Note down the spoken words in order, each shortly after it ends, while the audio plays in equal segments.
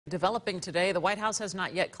Developing today, the White House has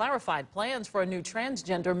not yet clarified plans for a new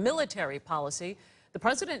transgender military policy. The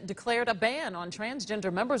president declared a ban on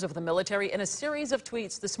transgender members of the military in a series of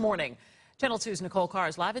tweets this morning. Channel 2's Nicole Carr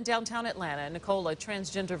is live in downtown Atlanta. Nicole, a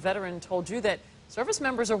transgender veteran, told you that service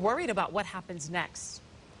members are worried about what happens next.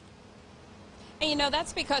 And you know,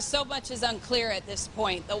 that's because so much is unclear at this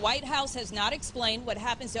point. The White House has not explained what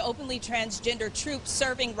happens to openly transgender troops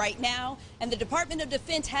serving right now, and the Department of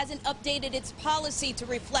Defense hasn't updated its policy to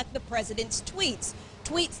reflect the president's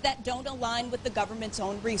tweets that don't align with the government's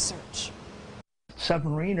own research.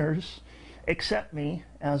 Submariners accept me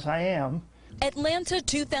as I am. Atlanta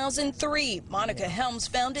 2003, Monica Helms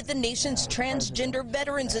founded the nation's Transgender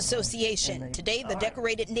Veterans Association. Today, the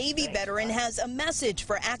decorated Navy veteran has a message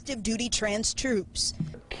for active duty trans troops.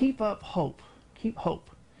 Keep up hope,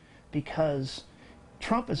 because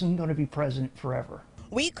Trump isn't going to be president forever.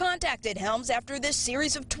 We contacted Helms after this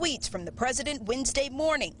series of tweets from the president Wednesday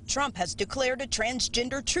morning. Trump has declared a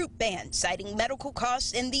transgender troop ban, citing medical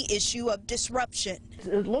costs and the issue of disruption.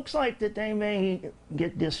 It looks like that they may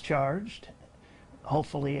get discharged.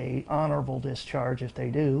 Hopefully an honorable discharge if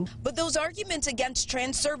they do. But those arguments against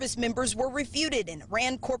trans service members were refuted in a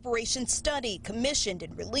Rand Corporation study commissioned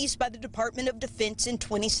and released by the Department of Defense in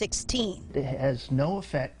 2016. It has no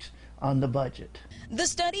effect on the budget. The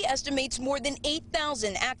study estimates more than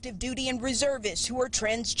 8,000 active duty and reservists who are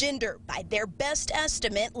transgender. By their best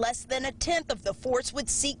estimate, less than a tenth of the force would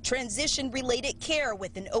seek transition-related care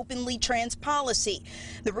with an openly trans policy.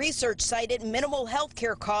 The research cited minimal health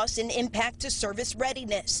care costs and impact to service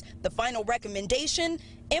readiness. The final recommendation: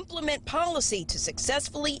 implement policy to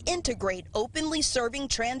successfully integrate openly serving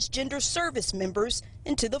transgender service members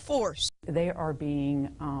into the force. They are being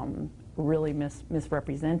really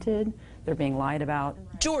misrepresented. They're being lied about.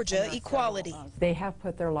 Georgia Equality. They have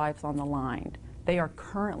put their lives on the line. They are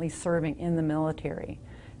currently serving in the military.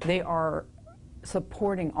 They are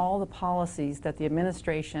supporting all the policies that the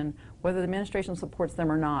administration, whether the administration supports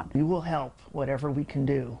them or not. We will help whatever we can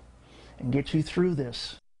do and get you through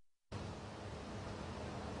this.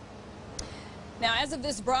 Now, as of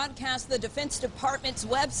this broadcast, the Defense Department's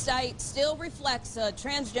website still reflects a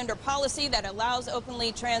transgender policy that allows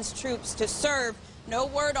openly trans troops to serve. No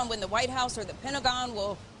word on when the White House or the Pentagon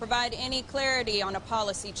will provide any clarity on a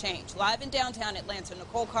policy change. Live in downtown Atlanta,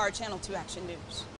 Nicole Carr, Channel 2 Action News.